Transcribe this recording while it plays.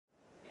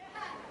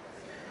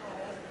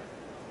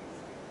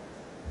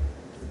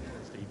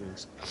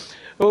things.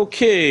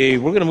 Okay,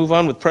 we're going to move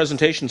on with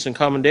presentations and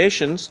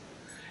commendations.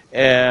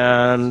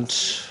 And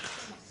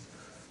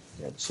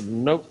got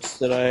some notes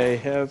that I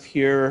have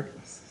here.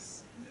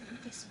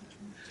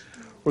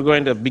 We're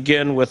going to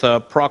begin with a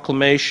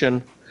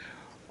proclamation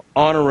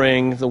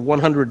honoring the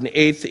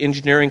 108th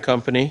Engineering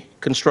Company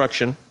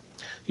construction,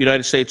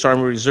 United States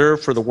Army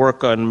Reserve, for the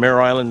work on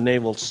Mare Island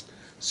Naval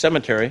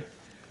Cemetery.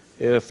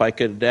 If I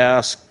could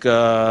ask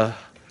our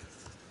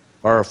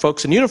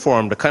folks in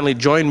uniform to kindly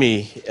join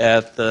me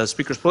at the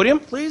speaker's podium,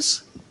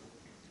 please.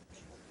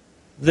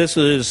 This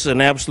is an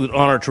absolute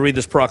honor to read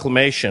this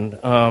proclamation.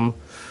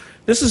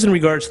 This is in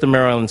regards to the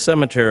Mare Island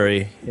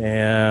Cemetery,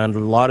 and a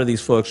lot of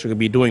these folks are going to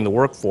be doing the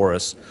work for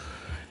us.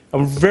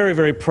 I'm very,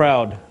 very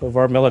proud of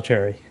our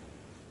military.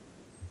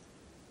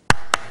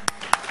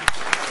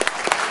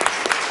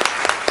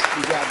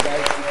 Good job,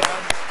 guys.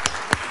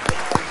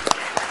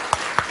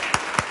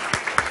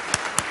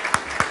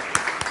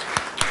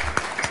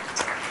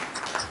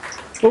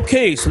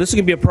 Okay, so this is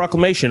going to be a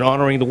proclamation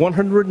honoring the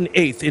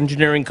 108th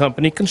Engineering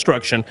Company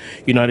construction,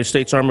 United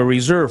States Army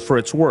Reserve, for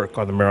its work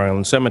on the Mare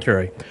Island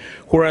Cemetery.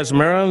 Whereas the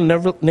Mare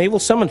Island Naval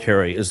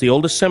Cemetery is the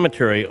oldest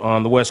cemetery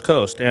on the West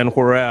Coast, and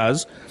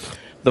whereas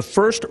the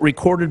first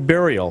recorded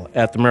burial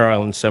at the Mare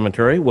Island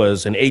Cemetery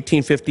was in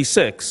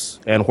 1856,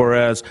 and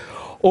whereas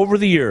over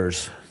the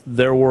years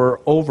there were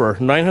over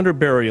 900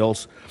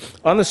 burials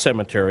on the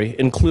cemetery,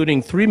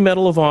 including 3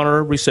 Medal of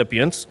Honor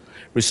recipients,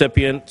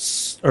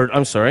 descendants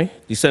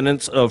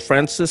of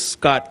Francis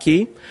Scott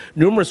Key,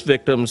 numerous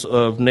victims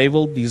of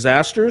naval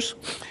disasters,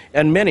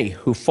 and many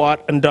who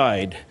fought and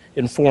died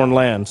in foreign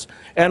lands.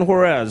 And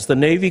whereas the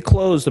Navy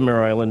closed the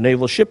Mare Island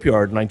Naval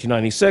Shipyard in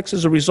 1996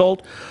 as a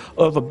result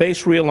of a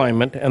base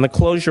realignment and the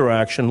closure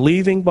action,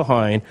 leaving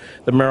behind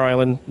the Mare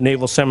Island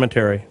Naval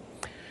Cemetery.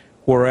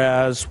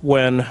 Whereas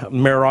when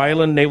Mare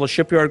Island Naval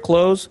Shipyard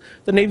closed,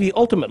 the Navy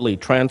ultimately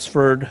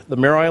transferred the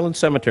Mare Island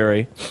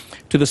Cemetery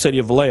to the City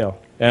of Vallejo.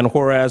 And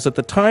whereas at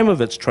the time of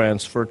its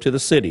transfer to the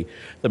city,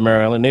 the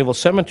Mare Island Naval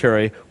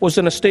Cemetery was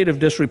in a state of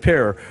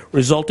disrepair,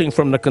 resulting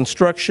from the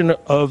construction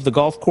of the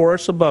golf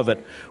course above it,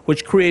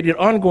 which created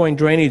ongoing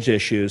drainage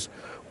issues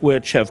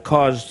which have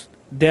caused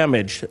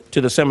damage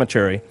to the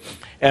cemetery.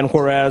 And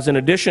whereas in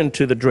addition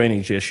to the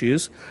drainage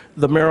issues,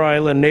 the Mare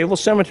Island Naval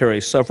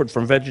Cemetery suffered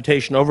from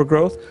vegetation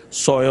overgrowth,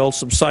 soil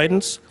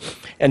subsidence,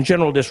 and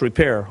general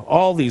disrepair.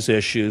 All these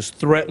issues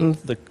threatened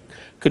the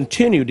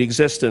continued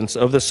existence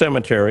of the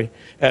cemetery,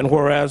 and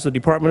whereas the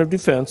Department of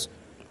Defense,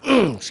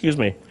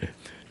 Department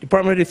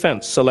of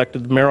Defense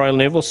selected the Mare Island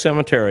Naval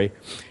Cemetery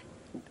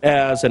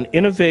as an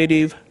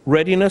innovative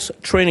readiness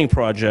training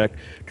project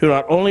to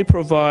not only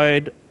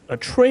provide a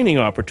training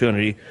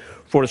opportunity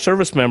for the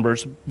service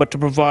members, but to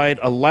provide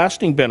a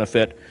lasting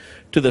benefit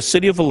to the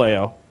City of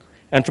Vallejo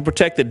and to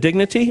protect the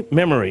dignity,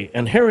 memory,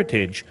 and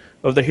heritage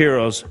of the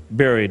heroes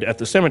buried at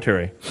the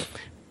cemetery.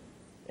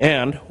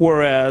 And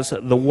whereas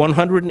the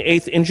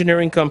 108th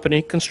Engineering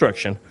Company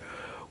construction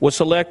was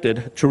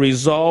selected to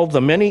resolve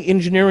the many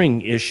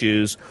engineering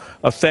issues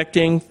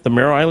affecting the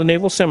Mare Island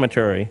Naval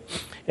Cemetery,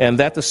 and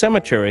that the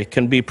cemetery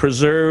can be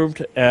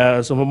preserved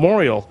as a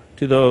memorial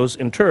to those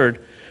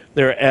interred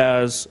there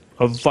as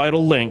a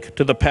vital link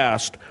to the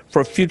past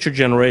for future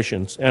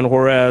generations. And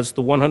whereas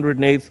the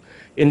 108th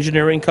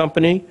Engineering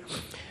Company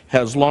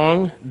has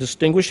long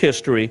distinguished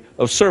history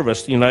of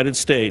service to the United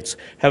States,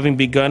 having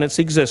begun its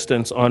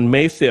existence on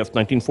May 5th,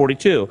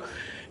 1942,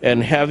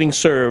 and having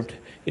served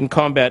in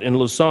combat in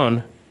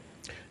Luzon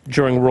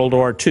during World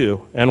War II.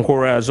 And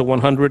whereas the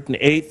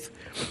 108th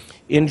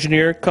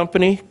Engineer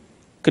Company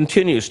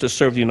continues to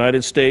serve the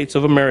United States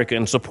of America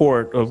in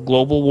support of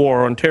global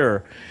war on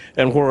terror,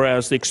 and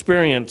whereas the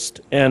experienced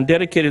and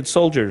dedicated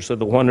soldiers of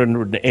the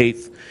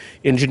 108th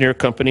Engineer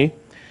Company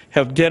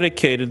have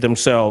dedicated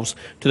themselves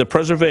to the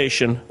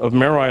preservation of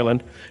Mare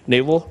Island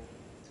Naval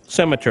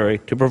Cemetery,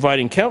 to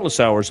providing countless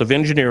hours of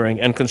engineering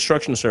and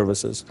construction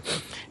services.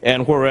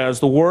 And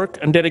whereas the work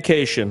and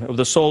dedication of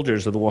the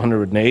soldiers of the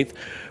 108th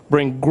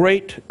bring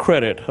great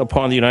credit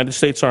upon the United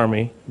States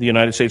Army, the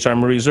United States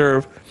Army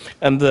Reserve,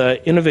 and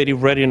the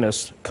Innovative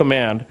Readiness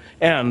Command,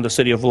 and the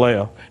City of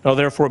Vallejo. Now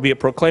therefore be it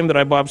proclaimed that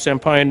I, Bob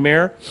Sampayan,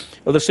 Mayor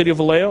of the City of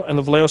Vallejo, and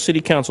the Vallejo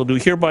City Council do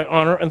hereby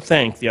honor and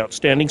thank the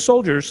outstanding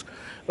soldiers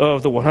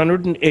of the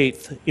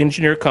 108th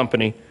Engineer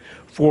Company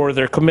for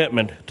their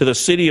commitment to the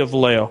City of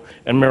Vallejo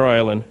and Mare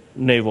Island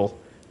Naval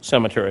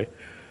Cemetery.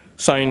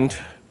 Signed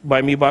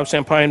by me, Bob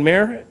Sampayan,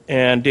 Mayor,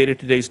 and dated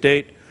today's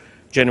date,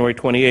 January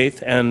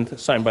 28th, and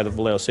signed by the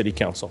Vallejo City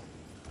Council.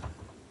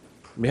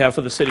 On behalf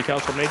of the City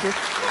Council, Major,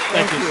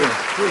 thank you, sir.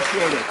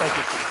 Appreciate it. Thank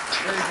you, sir.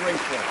 Very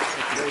grateful.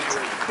 Very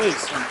grateful.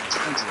 Please.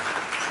 Thank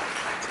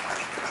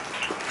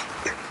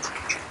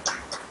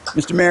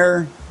you. Mr.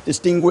 Mayor,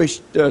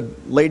 distinguished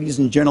ladies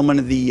and gentlemen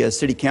of the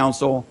City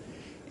Council,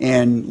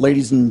 and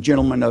ladies and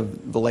gentlemen of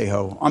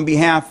Vallejo, on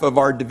behalf of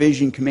our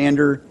Division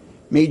Commander,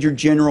 Major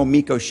General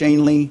Miko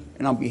Shanley,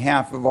 and on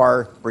behalf of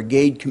our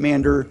Brigade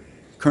Commander,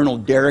 Colonel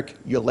Derek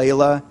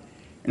Yalela,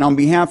 and on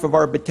behalf of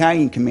our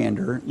Battalion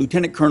Commander,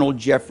 Lieutenant Colonel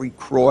Jeffrey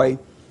Croy,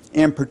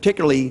 and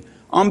particularly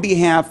on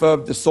behalf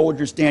of the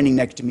soldiers standing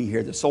next to me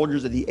here, the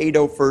soldiers of the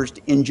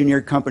 801st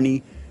Engineer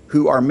Company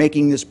who are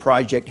making this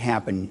project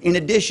happen. In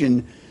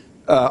addition,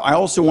 I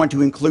also want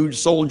to include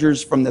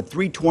soldiers from the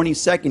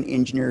 322nd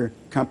Engineer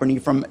Company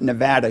from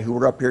Nevada who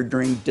were up here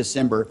during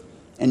December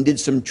and did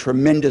some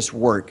tremendous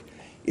work.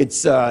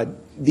 It's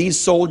these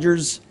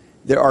soldiers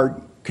that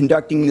are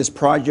conducting this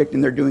project,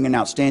 and they're doing an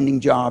outstanding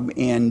job,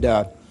 and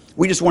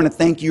we just want to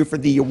thank you for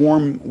the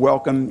warm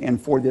welcome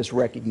and for this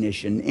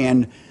recognition.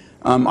 And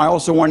I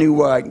also want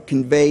to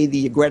convey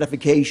the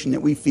gratification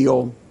that we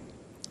feel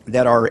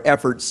that our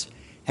efforts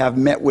have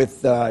met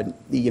with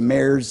the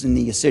mayor's and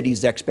the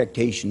city's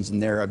expectations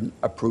and their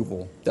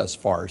approval thus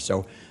far.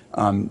 So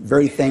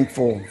very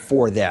thankful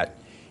for that.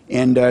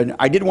 And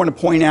I did want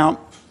to point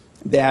out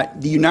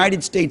that the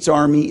United States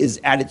Army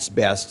is at its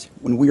best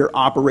when we are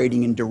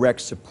operating in direct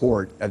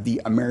support of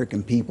the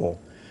American people.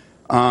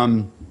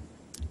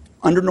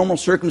 Under normal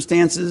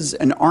circumstances,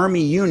 an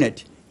Army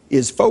unit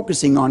is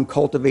focusing on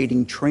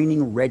cultivating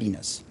training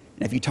readiness.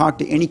 And if you talk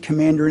to any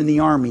commander in the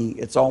Army,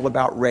 it's all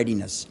about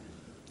readiness.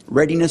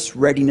 Readiness,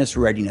 readiness,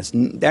 readiness.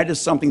 And that is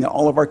something that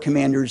all of our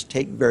commanders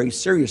take very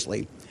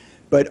seriously.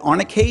 But on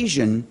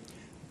occasion,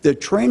 the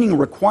training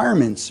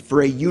requirements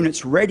for a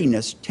unit's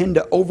readiness tend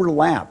to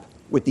overlap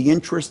with the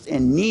interests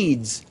and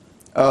needs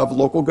of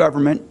local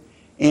government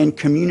and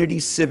community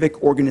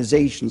civic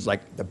organizations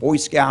like the Boy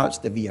Scouts,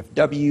 the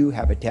VFW,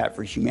 Habitat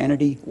for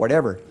Humanity,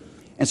 whatever.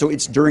 And so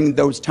it's during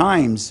those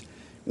times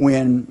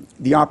when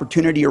the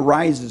opportunity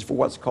arises for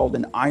what's called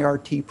an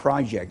IRT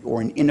project,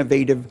 or an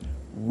innovative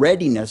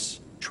readiness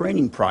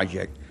training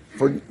project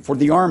for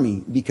the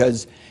Army,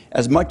 because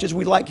as much as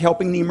we like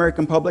helping the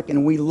American public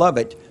and we love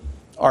it,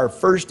 our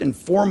first and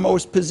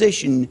foremost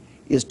position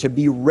is to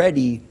be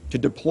ready to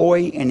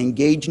deploy and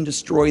engage and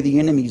destroy the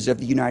enemies of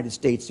the United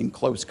States in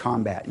close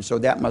combat. And so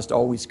that must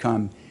always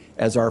come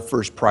as our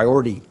first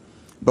priority.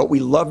 But we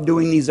love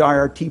doing these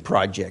IRT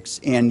projects.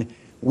 And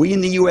we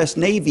in the U.S.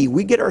 Navy,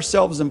 we get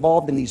ourselves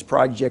involved in these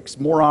projects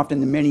more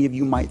often than many of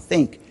you might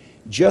think.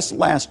 Just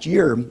last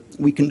year,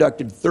 we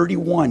conducted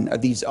 31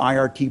 of these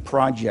IRT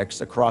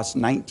projects across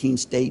 19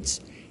 states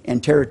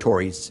and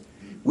territories.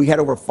 We had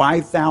over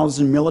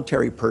 5,000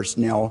 military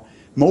personnel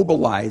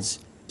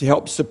mobilized to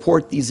help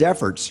support these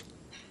efforts.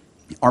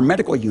 Our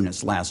medical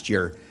units last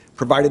year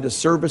provided a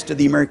service to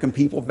the American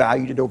people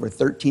valued at over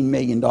 $13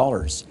 million.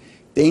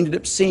 They ended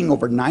up seeing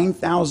over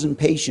 9,000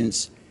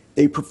 patients.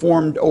 They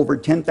performed over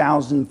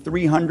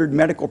 10,300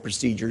 medical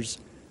procedures,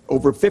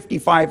 over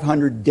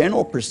 5,500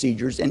 dental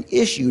procedures, and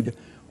issued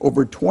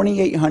over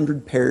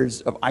 2,800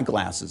 pairs of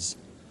eyeglasses.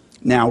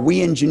 Now,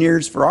 we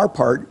engineers, for our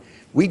part,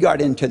 we got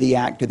into the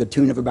act to the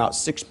tune of about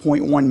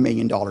 $6.1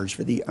 million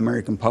for the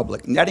American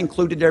public. And that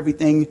included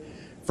everything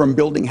from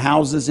building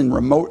houses in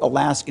remote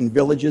Alaskan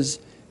villages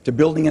to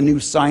building a new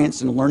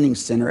science and learning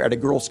center at a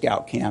Girl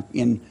Scout camp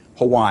in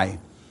Hawaii.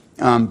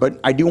 But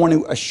I do want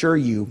to assure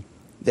you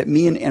that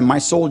me and my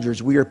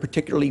soldiers, we are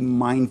particularly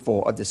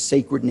mindful of the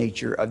sacred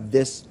nature of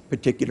this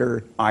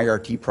particular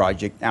IRT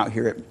project out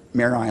here at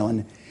Mare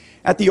Island,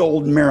 at the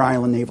old Mare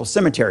Island Naval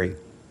Cemetery.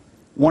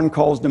 One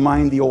calls to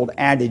mind the old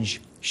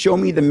adage, "Show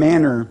me the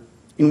manner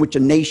in which a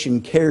nation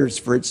cares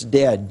for its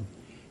dead,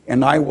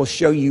 and I will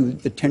show you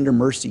the tender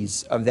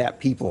mercies of that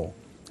people.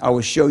 I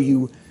will show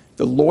you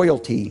the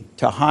loyalty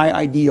to high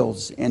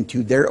ideals and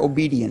to their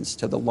obedience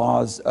to the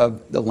laws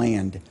of the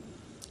land."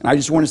 And I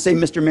just want to say,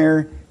 Mr.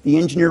 Mayor, the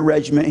Engineer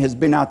Regiment has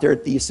been out there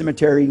at the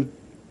cemetery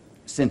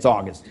since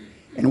August,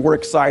 and we're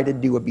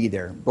excited to be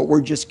there, but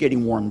we're just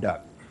getting warmed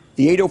up.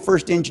 The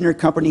 801st Engineer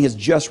Company has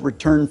just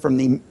returned from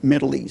the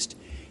Middle East,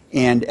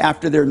 and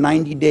after their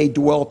 90-day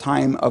dwell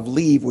time of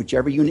leave, which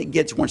every unit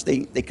gets once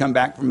they come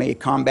back from a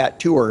combat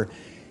tour,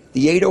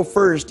 the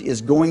 801st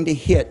is going to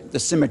hit the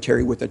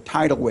cemetery with a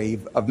tidal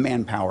wave of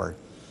manpower.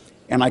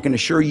 And I can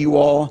assure you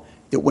all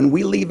that when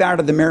we leave out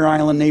of the Mare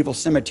Island Naval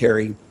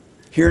Cemetery,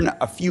 here in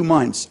a few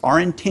months, our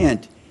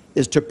intent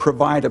is to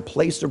provide a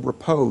place of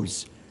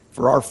repose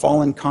for our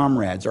fallen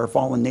comrades, our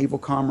fallen naval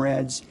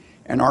comrades,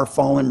 and our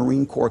fallen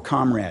Marine Corps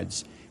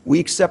comrades. We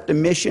accept a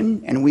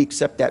mission, and we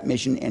accept that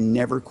mission and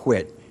never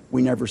quit.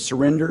 We never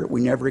surrender, we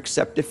never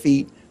accept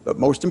defeat, but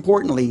most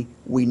importantly,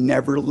 we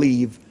never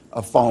leave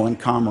a fallen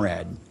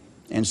comrade.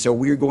 And so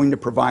we're going to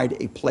provide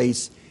a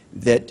place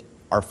that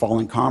our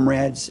fallen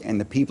comrades and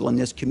the people in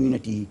this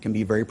community can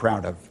be very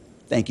proud of.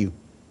 Thank you. One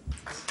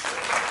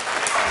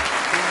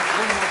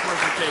more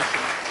presentation.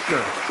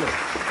 Sure.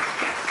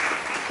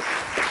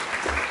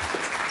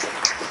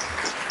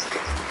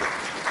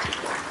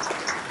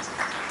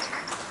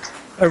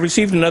 I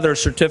received another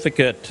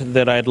certificate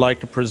that I'd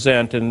like to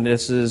present, and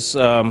this is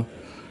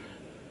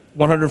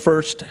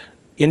 801st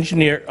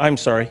Engineer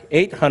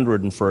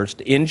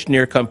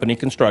Company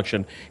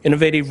Construction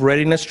Innovative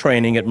Readiness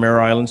Training at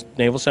Mare Island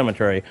Naval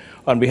Cemetery.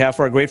 On behalf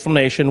of our grateful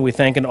nation, we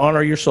thank and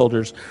honor your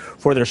soldiers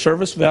for their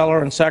service,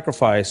 valor, and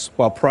sacrifice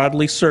while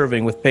proudly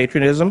serving with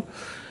patriotism,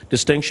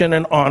 distinction,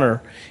 and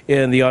honor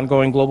in the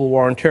ongoing global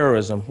war on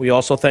terrorism. We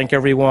also thank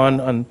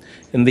everyone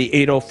in the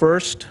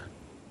 801st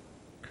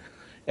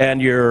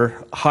and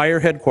your higher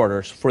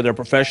headquarters for their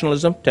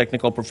professionalism,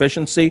 technical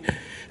proficiency,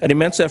 and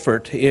immense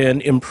effort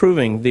in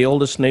improving the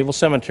oldest naval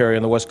cemetery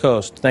on the West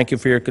Coast. Thank you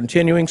for your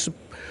continuing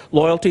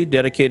loyalty,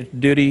 dedicated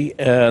duty,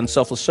 and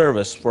selfless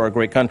service for our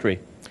great country.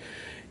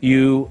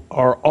 You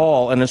are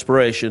all an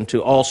inspiration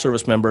to all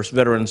service members,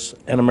 veterans,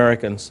 and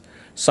Americans.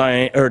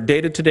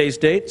 Dated today's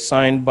date,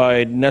 signed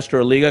by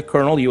Nestor Aliga,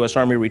 Colonel, U.S.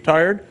 Army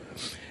retired,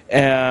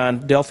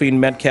 and Delphine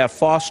Metcalf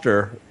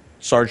Foster,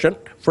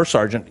 First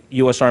Sergeant,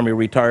 U.S. Army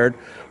retired,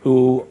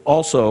 who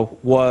also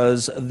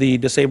was the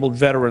Disabled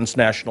Veterans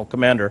National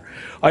Commander.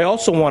 I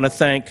also want to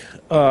thank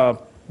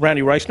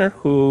Randy Reisner,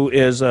 who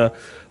is a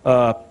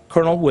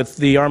Colonel with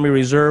the Army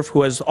Reserve,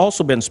 who has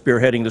also been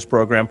spearheading this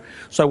program.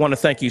 So I want to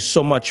thank you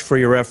so much for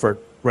your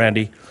effort,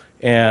 Randy,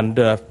 and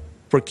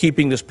for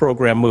keeping this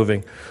program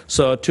moving.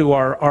 So to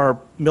our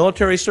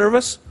military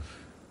service,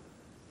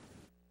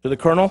 to the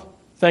Colonel,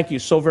 thank you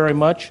so very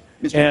much.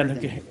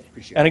 And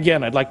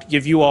again, I'd like to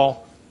give you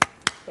all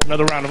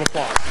another round of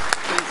applause.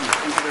 Thank you.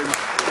 Thank you very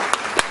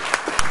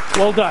much.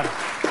 Well done.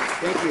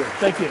 Thank you.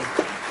 Thank you.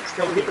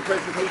 Shall we get the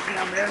presentation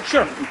now, Mayor?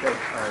 Sure. Okay.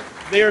 All right.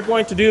 They are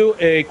going to do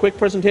a quick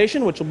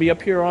presentation, which will be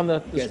up here on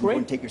the You guys screen.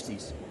 want to take your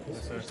seats.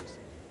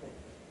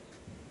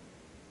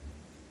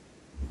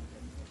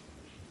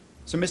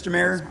 So, Mr.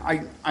 Mayor,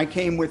 I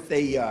came with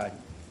a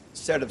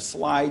set of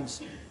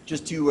slides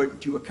just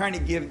to kind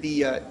of give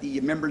the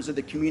members of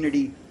the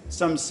community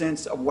some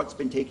sense of what's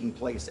been taking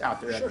place out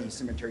there at the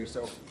cemetery.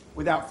 So,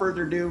 without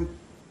further ado,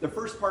 the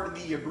first part of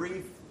the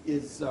brief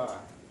is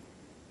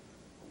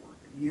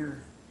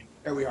here.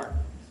 There we are.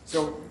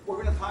 So, we're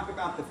going to talk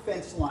about the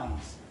fence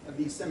lines of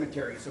these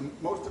cemeteries. So,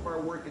 most of our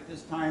work at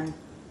this time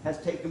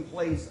has taken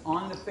place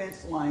on the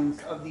fence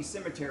lines of these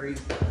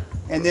cemeteries,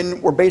 and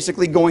then we're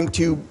basically going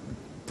to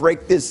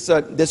break this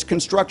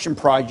construction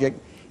project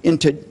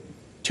into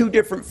two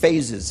different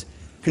phases.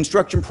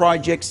 Construction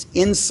projects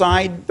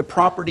inside the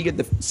property of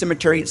the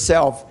cemetery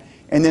itself,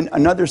 and then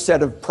another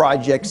set of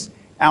projects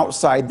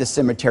outside the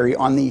cemetery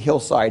on the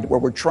hillside where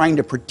we're trying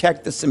to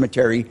protect the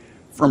cemetery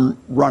from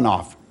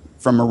runoff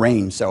from a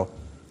rain. So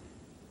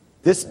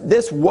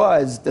this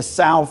was the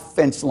south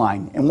fence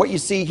line. And what you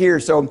see here,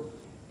 so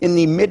in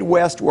the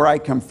Midwest where I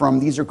come from,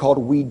 these are called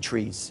weed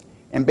trees.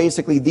 And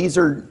basically these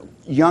are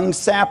young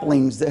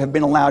saplings that have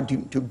been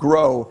allowed to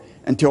grow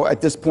until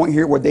at this point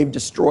here where they've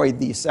destroyed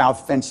the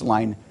south fence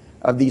line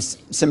of the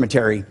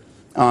cemetery.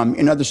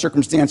 In other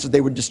circumstances,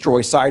 they would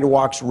destroy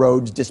sidewalks,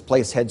 roads,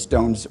 displace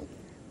headstones,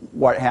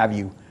 what have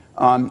you.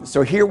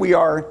 So here we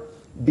are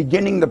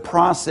beginning the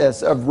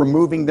process of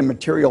removing the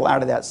material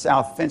out of that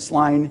south fence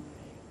line.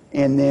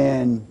 And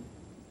then,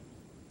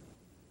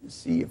 let's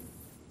see,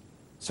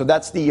 so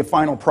that's the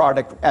final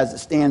product as it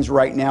stands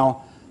right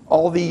now.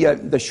 All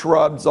the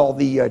shrubs, all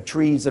the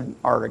trees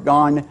are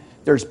gone.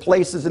 There's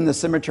places in the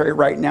cemetery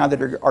right now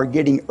that are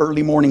getting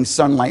early morning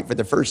sunlight for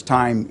the first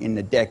time in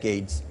the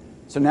decades.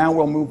 So now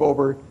we'll move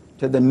over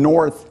to the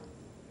north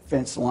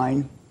fence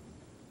line.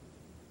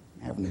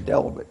 I'm having a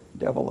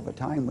devil of a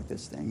time with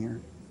this thing here.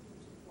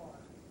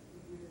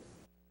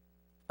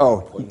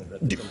 Oh,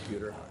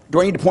 do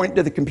I need to point it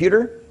to the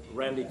computer?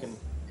 Randy,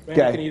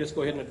 Okay. can you just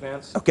go ahead and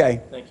advance?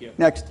 Okay. Thank you.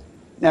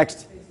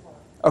 Next.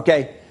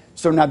 Okay.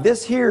 So now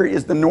this here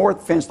is the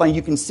north fence line.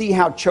 You can see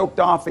how choked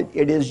off it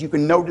is. You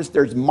can notice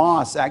there's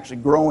moss actually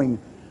growing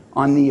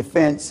on the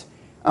fence.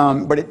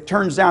 But it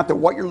turns out that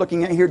what you're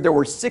looking at here, there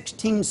were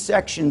 16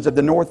 sections of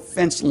the north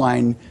fence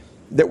line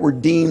that were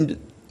deemed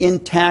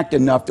intact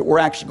enough that we're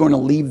actually going to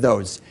leave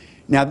those.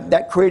 Now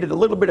that created a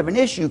little bit of an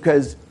issue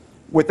because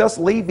with us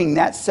leaving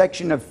that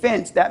section of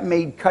fence, that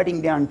made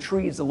cutting down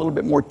trees a little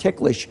bit more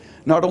ticklish.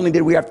 Not only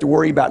did we have to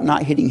worry about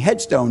not hitting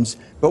headstones,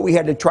 but we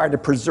had to try to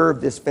preserve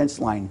this fence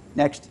line.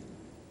 Next.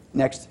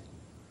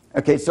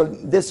 Okay, so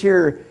this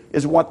here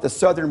is what the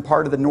southern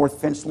part of the north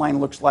fence line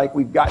looks like.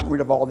 We've gotten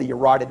rid of all the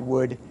rotted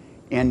wood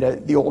and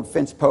the old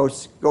fence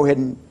posts. Go ahead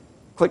and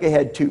click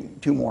ahead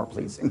two more,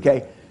 please.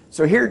 Okay,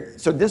 so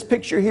this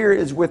picture here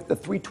is with the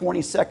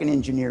 322nd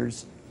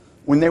engineers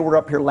when they were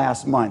up here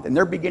last month, and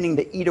they're beginning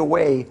to eat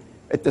away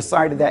at the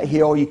side of that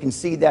hill. You can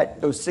see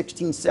that those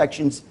 16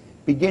 sections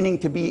beginning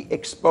to be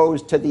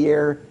exposed to the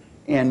air,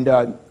 and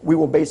we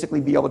will basically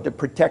be able to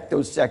protect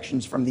those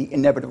sections from the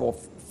inevitable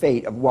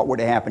fate of what would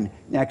have happened.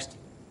 Next.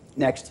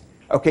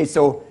 Okay,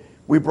 so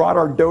we brought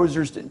our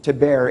dozers to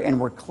bear, and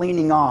we're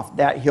cleaning off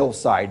that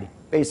hillside.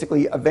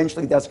 Basically,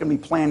 eventually that's going to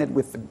be planted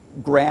with the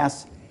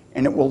grass,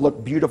 and it will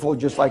look beautiful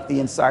just like the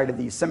inside of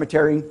the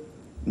cemetery.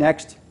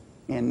 Next.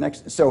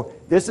 So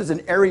this is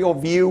an aerial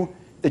view.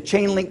 The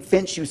chain link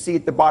fence you see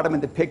at the bottom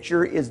of the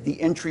picture is the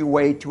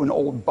entryway to an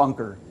old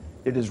bunker.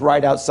 It is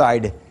right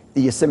outside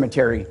the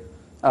cemetery.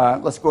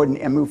 Let's go ahead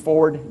and move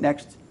forward.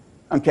 Next.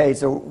 Okay,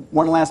 so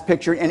one last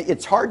picture, and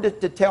it's hard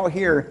to tell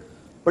here,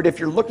 but if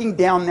you're looking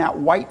down that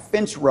white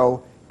fence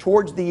row,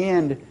 towards the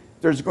end,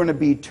 there's going to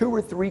be 2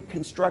 or 3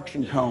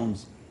 construction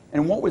cones.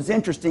 And what was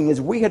interesting is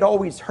we had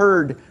always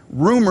heard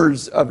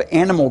rumors of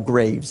animal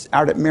graves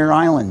out at Mare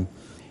Island,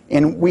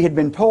 and we had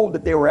been told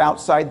that they were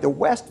outside the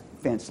west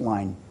fence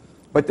line.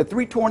 But the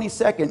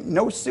 322nd,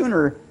 no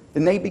sooner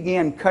Then they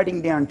began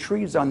cutting down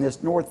trees on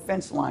this north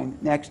fence line.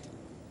 Next.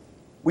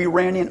 We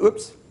ran in,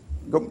 oops,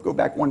 go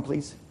back one,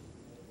 please.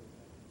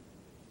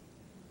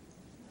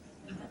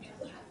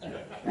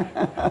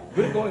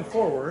 Good going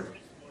forward.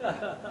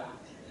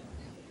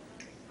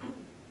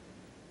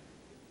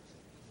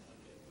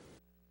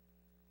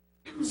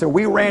 So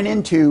we ran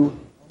into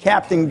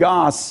Captain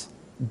Goss'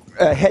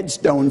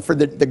 headstone for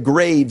the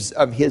graves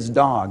of his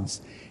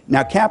dogs.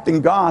 Now, Captain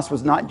Goss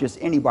was not just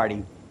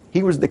anybody.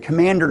 He was the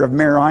commander of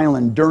Mare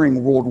Island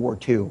during World War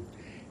II.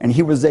 And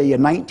he was a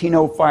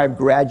 1905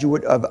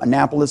 graduate of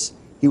Annapolis.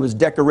 He was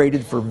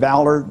decorated for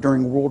valor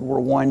during World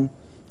War I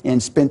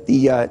and spent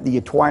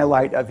the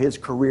twilight of his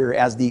career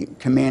as the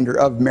commander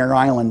of Mare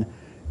Island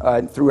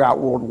throughout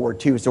World War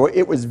II. So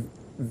it was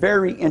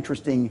very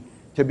interesting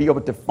to be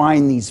able to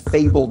find these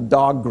fabled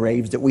dog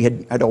graves that we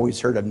had always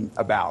heard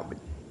about. But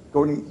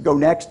go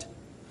next.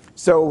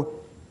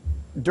 So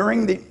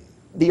during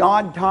the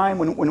odd time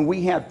when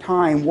we have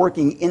time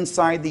working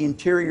inside the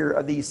interior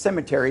of the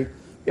cemetery,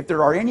 if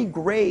there are any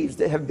graves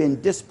that have been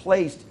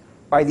displaced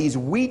by these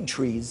weed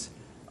trees,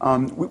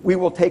 we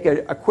will take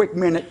a quick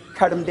minute,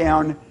 cut them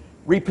down,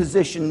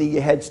 reposition the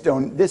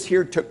headstone. This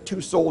here took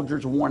 2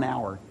 soldiers 1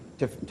 hour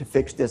to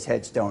fix this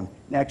headstone.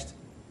 Next.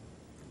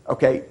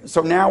 Okay,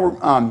 so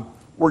now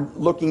we're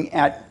looking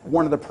at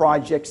one of the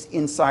projects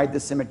inside the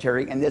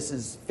cemetery, and this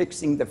is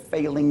fixing the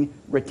failing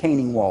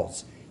retaining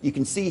walls. You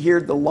can see here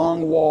the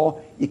long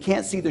wall. You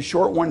can't see the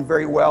short one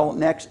very well.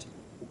 Next.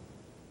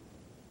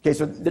 Okay,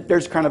 so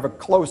there's kind of a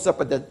close-up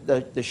of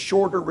the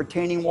shorter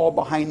retaining wall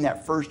behind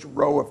that first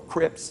row of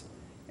crypts.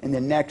 And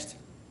then next.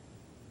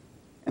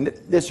 And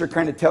this here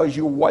kind of tells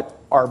you what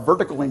our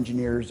vertical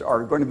engineers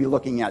are going to be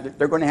looking at.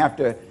 They're going to have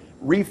to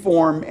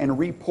reform and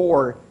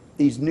re-pour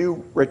these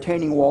new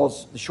retaining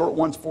walls. The short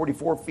one's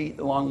 44 feet,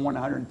 the long one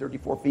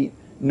 134 feet.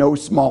 No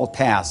small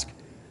task.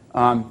 Go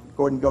ahead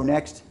and go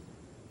next.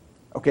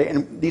 Okay,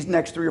 and these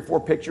next 3 or 4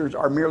 pictures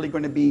are merely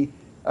going to be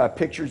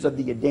pictures of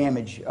the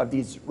damage of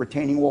these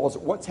retaining walls.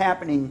 What's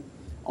happening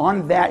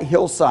on that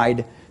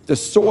hillside, the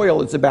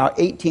soil is about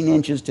 18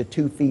 inches to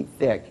 2 feet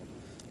thick,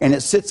 and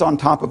it sits on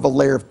top of a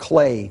layer of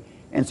clay.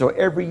 And so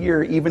every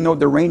year, even though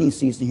the rainy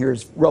season here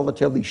is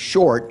relatively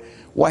short,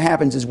 what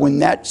happens is when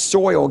that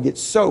soil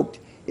gets soaked,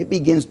 it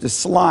begins to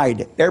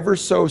slide ever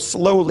so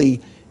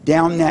slowly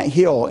down that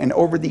hill. And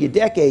over the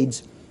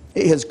decades,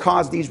 it has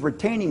caused these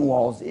retaining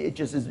walls,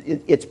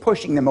 it's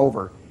pushing them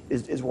over,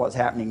 is what's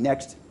happening.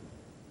 Next.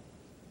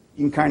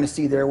 You can kind of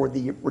see there where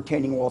the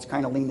retaining wall is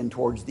kind of leaning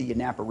towards the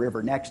Napa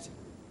River. Next.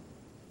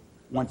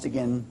 Once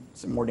again,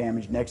 some more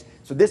damage. Next.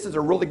 So this is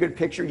a really good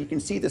picture. You can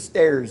see the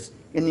stairs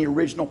in the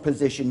original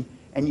position,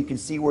 and you can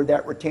see where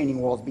that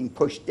retaining wall is being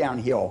pushed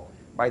downhill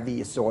by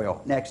the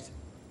soil. Next.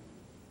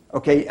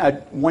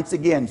 Okay, once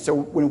again, so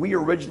when we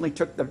originally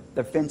took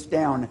the fence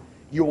down,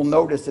 you will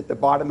notice at the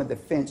bottom of the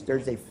fence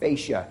there's a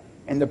fascia.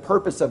 And the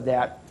purpose of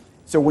that,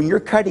 so when you're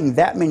cutting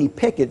that many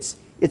pickets,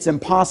 it's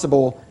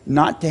impossible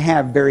not to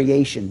have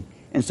variation.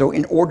 And so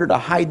in order to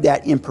hide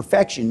that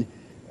imperfection,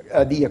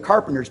 the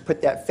carpenters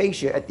put that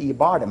fascia at the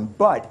bottom.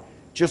 But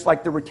just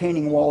like the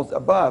retaining walls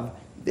above,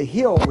 the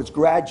hill was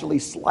gradually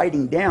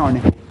sliding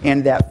down,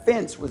 and that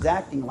fence was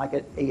acting like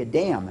a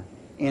dam.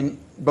 And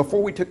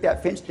before we took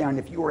that fence down,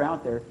 if you were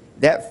out there,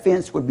 that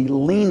fence would be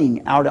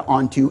leaning out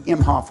onto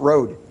Imhoff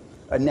Road.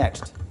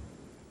 Next.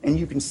 And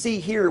you can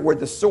see here where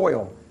the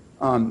soil,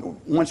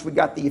 once we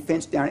got the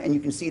fence down, and you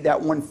can see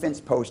that one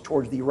fence post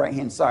towards the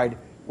right-hand side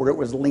where it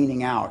was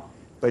leaning out.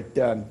 But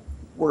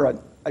we're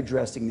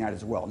addressing that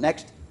as well.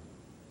 Next.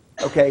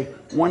 Okay,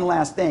 one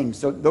last thing.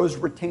 So those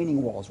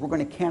retaining walls, we're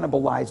going to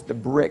cannibalize the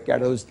brick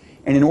out of those.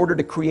 And in order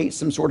to create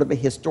some sort of a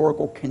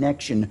historical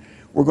connection,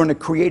 we're going to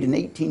create an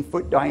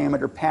 18-foot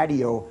diameter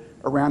patio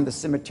around the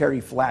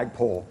cemetery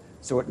flagpole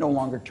so it no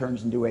longer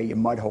turns into a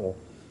mud hole.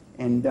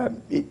 And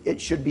it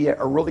should be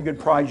a really good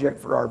project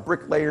for our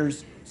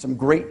bricklayers, some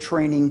great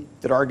training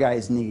that our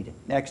guys need.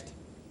 Next.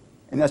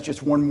 And that's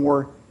just one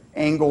more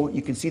angle.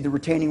 You can see the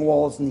retaining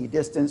walls in the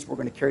distance. We're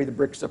going to carry the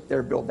bricks up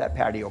there, build that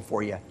patio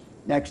for you.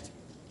 Next.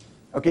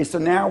 Okay, so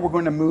now we're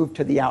going to move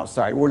to the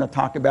outside. We're going to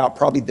talk about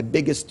probably the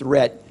biggest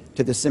threat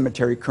to the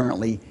cemetery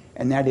currently,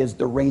 and that is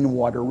the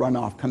rainwater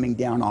runoff coming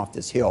down off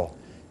this hill.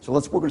 So we're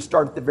going to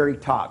start at the very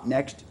top.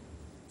 Next.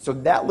 So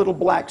that little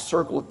black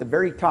circle at the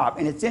very top,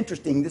 and it's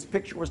interesting, this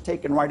picture was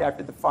taken right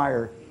after the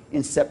fire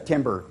in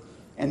September.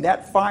 And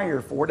that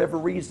fire, for whatever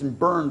reason,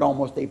 burned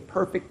almost a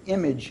perfect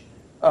image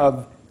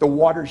of the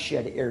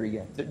watershed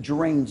area that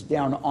drains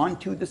down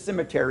onto the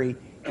cemetery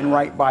and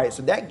right by it.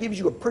 So that gives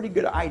you a pretty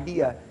good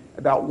idea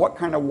about what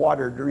kind of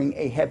water during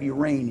a heavy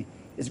rain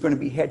is going to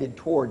be headed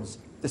towards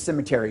the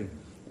cemetery.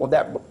 Well,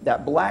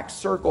 that black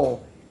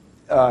circle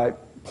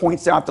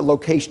points out the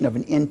location of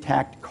an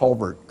intact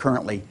culvert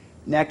currently.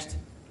 Next.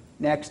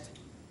 Next.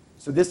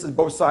 So this is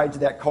both sides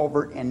of that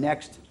culvert, and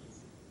next,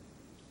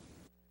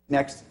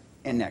 next,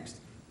 and next.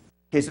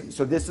 Okay,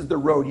 so this is the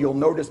road. You'll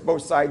notice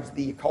both sides of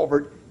the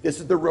culvert. This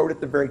is the road at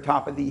the very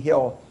top of the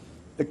hill.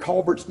 The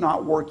culvert's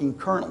not working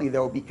currently,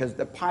 though, because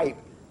the pipe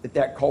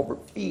that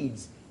culvert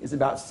feeds is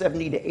about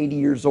 70 to 80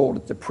 years old.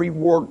 It's a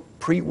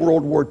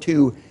pre-World War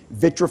II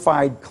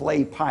vitrified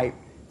clay pipe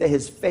that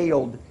has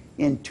failed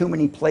in too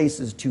many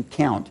places to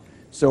count.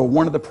 So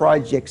one of the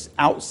projects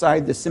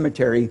outside the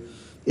cemetery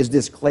is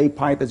this clay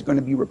pipe that's going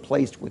to be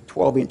replaced with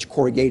 12-inch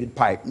corrugated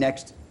pipe.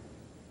 Next.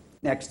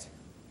 Next.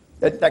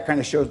 That kind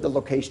of shows the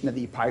location of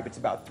the pipe. It's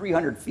about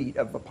 300 feet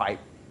of a pipe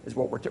is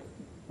what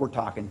we're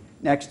talking.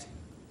 Next.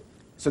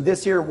 So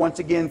this here, once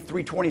again,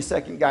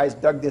 322nd guys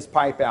dug this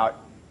pipe out.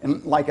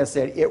 And like I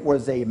said, it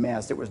was a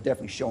mess. It was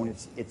definitely showing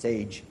its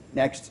age.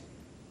 Next.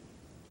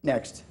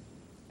 Next.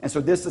 And so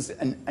this is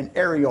an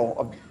aerial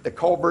of the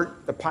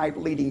culvert, the pipe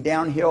leading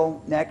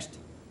downhill. Next.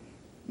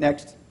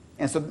 Next.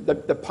 And so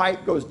the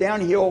pipe goes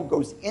downhill,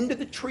 goes into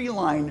the tree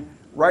line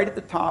right at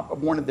the top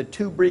of one of the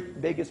two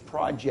biggest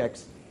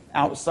projects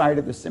outside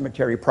of the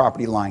cemetery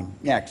property line.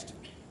 Next.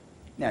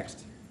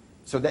 Next.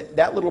 So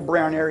that little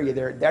brown area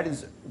there, that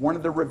is one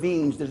of the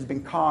ravines that has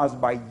been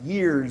caused by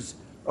years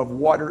of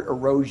water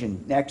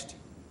erosion. Next.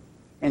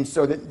 And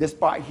so this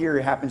spot here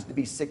happens to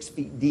be 6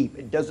 feet deep.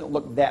 It doesn't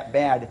look that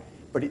bad,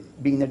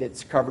 but being that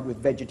it's covered with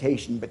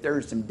vegetation, but there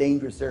are some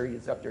dangerous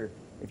areas up there.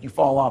 If you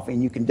fall off,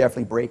 and you can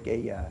definitely break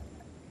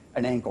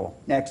an ankle.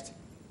 Next.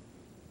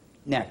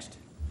 Next.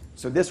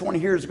 So this one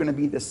here is going to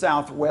be the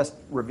southwest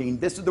ravine.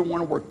 This is the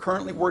one we're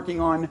currently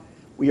working on.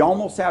 We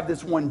almost have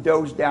this one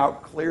dozed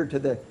out, clear to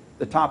the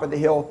top of the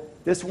hill.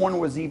 This one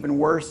was even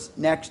worse.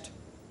 Next.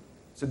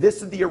 So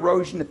this is the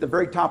erosion at the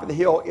very top of the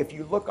hill. If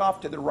you look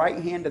off to the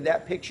right hand of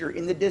that picture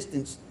in the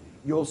distance,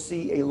 you'll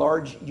see a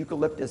large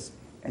eucalyptus,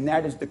 and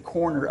that is the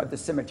corner of the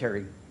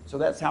cemetery. So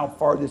that's how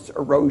far this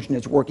erosion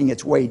is working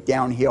its way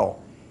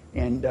downhill.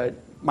 And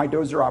my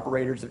dozer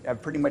operators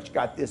have pretty much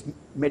got this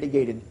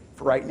mitigated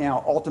for right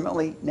now.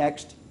 Ultimately,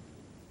 next,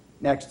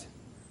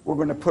 we're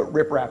going to put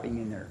riprapping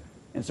in there.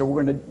 And so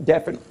we're going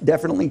to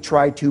definitely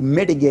try to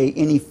mitigate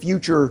any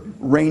future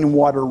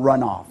rainwater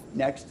runoff.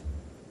 Next.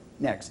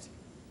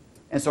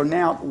 And so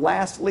now,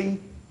 lastly,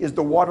 is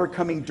the water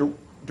coming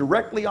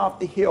directly off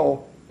the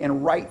hill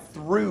and right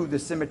through the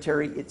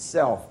cemetery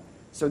itself.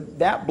 So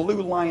that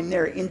blue line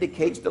there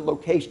indicates the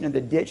location of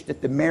the ditch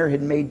that the mayor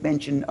had made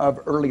mention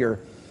of earlier.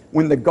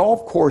 When the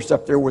golf course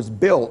up there was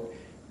built,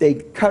 they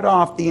cut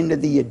off the end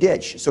of the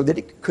ditch so that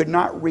it could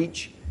not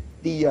reach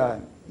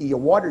the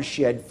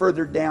watershed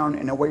further down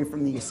and away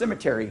from the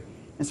cemetery.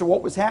 And so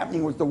what was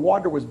happening was the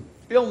water was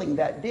filling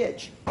that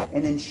ditch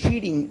and then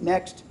sheeting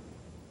next.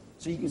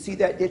 So you can see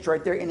that ditch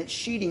right there, and it's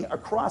sheeting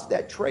across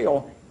that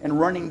trail and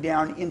running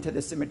down into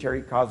the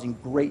cemetery, causing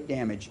great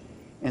damage.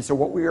 And so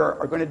what we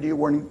are going to do,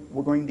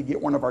 we're going to get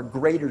one of our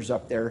graders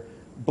up there,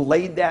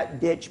 blade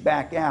that ditch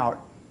back out,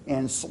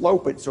 and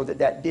slope it so that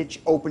that ditch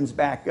opens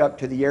back up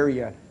to the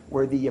area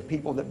where the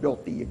people that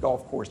built the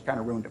golf course kind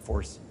of ruined it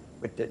for us.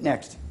 But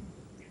next.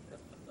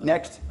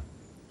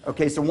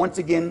 Okay, so once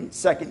again,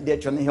 second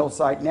ditch on the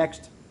hillside.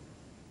 Next.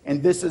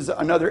 And this is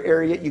another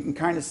area. You can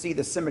kind of see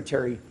the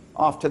cemetery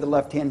off to the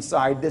left-hand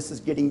side. This is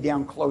getting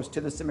down close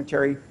to the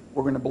cemetery.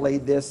 We're going to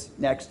blade this.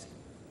 Next.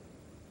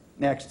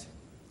 And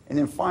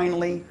then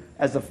finally,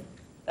 as a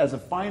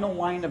final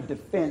line of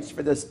defense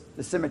for the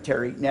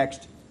cemetery,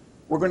 next,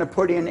 we're going to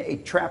put in a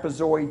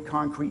trapezoid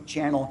concrete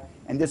channel,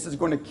 and this is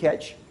going to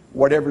catch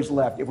whatever's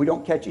left. If we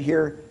don't catch it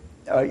here,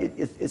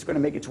 it's going to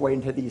make its way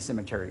into the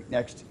cemetery.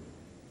 Next.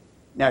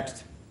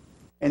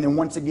 And then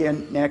once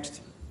again,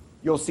 next,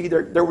 you'll see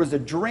there was a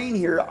drain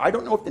here. I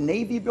don't know if the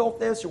Navy built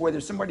this or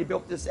whether somebody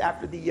built this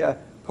after the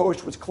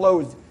post was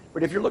closed,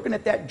 but if you're looking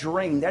at that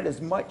drain, that is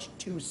much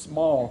too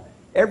small.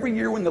 Every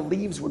year when the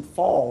leaves would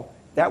fall,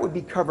 that would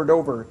be covered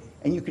over,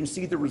 and you can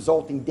see the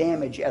resulting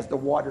damage as the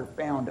water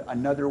found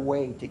another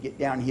way to get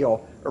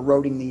downhill,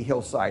 eroding the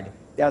hillside.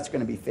 That's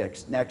going to be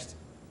fixed. Next.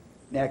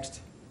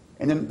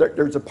 And then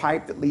there's a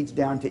pipe that leads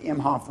down to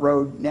Imhoff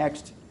Road.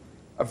 Next.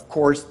 Of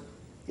course,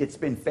 it's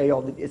been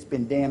failed. It's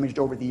been damaged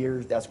over the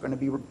years. That's going to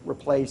be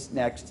replaced.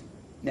 Next.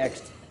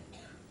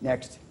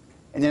 And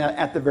then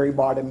at the very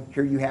bottom,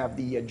 here you have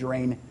the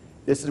drain.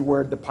 This is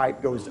where the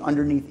pipe goes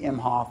underneath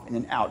Imhoff and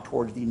then out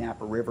towards the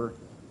Napa River.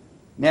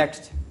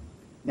 Next.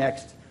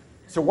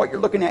 So what you're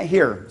looking at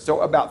here,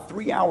 so about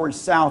 3 hours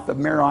south of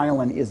Mare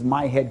Island is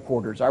my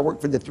headquarters. I work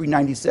for the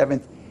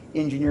 397th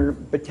Engineer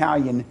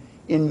Battalion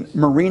in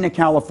Marina,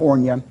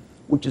 California,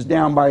 which is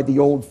down by the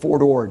old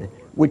Fort Ord,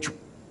 which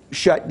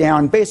shut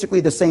down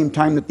basically the same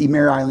time that the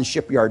Mare Island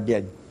shipyard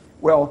did.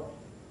 Well,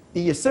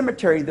 the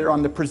cemetery there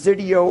on the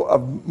Presidio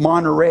of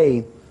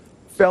Monterey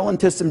fell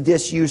into some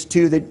disuse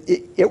too, that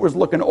it was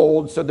looking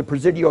old, so the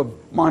Presidio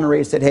of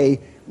Monterey said, hey,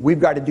 we've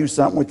got to do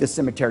something with this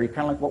cemetery,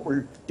 kind of like what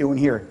we're doing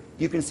here.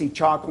 You can see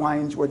chalk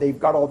lines where they've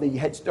got all the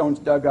headstones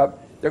dug up.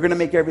 They're going to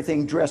make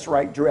everything dress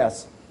right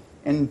dress.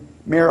 And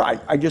Mayor,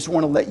 I just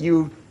want to let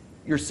your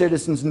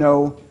citizens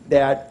know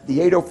that the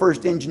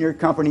 801st Engineer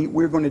Company,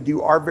 we're going to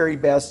do our very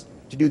best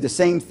to do the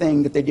same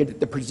thing that they did at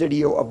the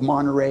Presidio of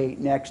Monterey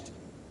next.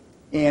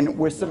 And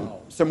with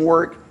some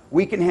work,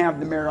 we can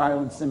have the Mare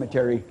Island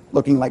Cemetery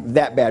looking like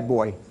that bad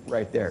boy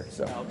right there.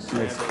 So,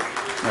 yes. All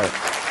right.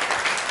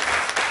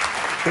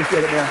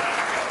 Appreciate it, Mayor.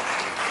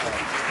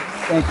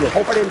 Thank you.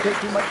 Hope I didn't take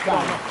too much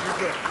time.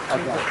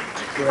 Okay.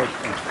 Great.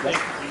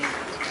 Thanks.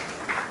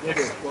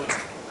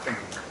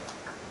 Yes.